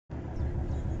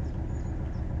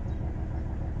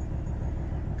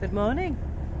Good morning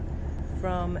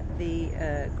from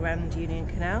the Grand Union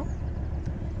Canal.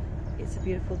 It's a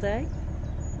beautiful day.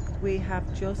 We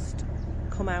have just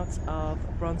come out of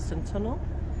Braunston Tunnel.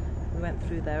 We went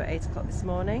through there at 8 o'clock this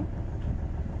morning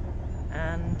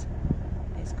and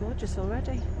it's gorgeous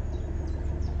already.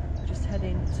 We're just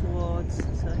heading towards,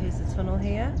 so here's the tunnel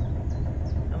here,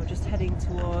 and we're just heading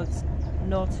towards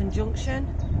Norton Junction,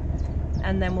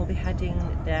 and then we'll be heading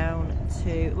down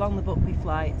to along the Buckby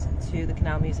flight to the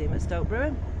Canal Museum at Stoke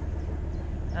Brewing.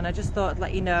 And I just thought I'd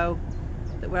let you know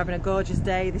that we're having a gorgeous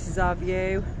day. This is our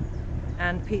view,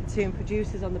 and Pete Toon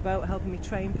producer's on the boat helping me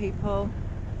train people,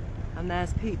 and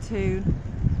there's Pete Toon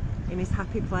in his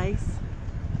happy place.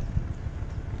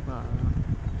 Well,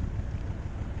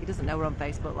 he doesn't know we're on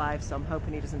Facebook Live, so I'm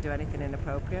hoping he doesn't do anything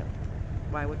inappropriate.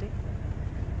 Why would he?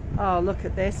 Oh, look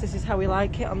at this. This is how we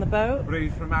like it on the boat.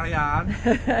 Brewed from Marianne.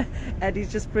 Eddie's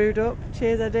just brewed up.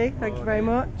 Cheers, Eddie. Thank you very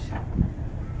much.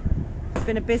 It's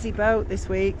been a busy boat this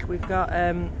week. We've got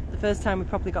the first time we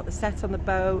probably got the set on the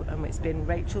boat, and it's been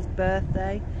Rachel's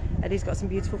birthday. Eddie's got some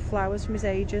beautiful flowers from his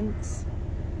agents.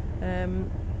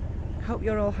 Hope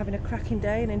you're all having a cracking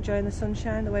day and enjoying the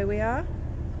sunshine the way we are.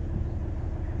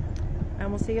 And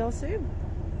we'll see you all soon.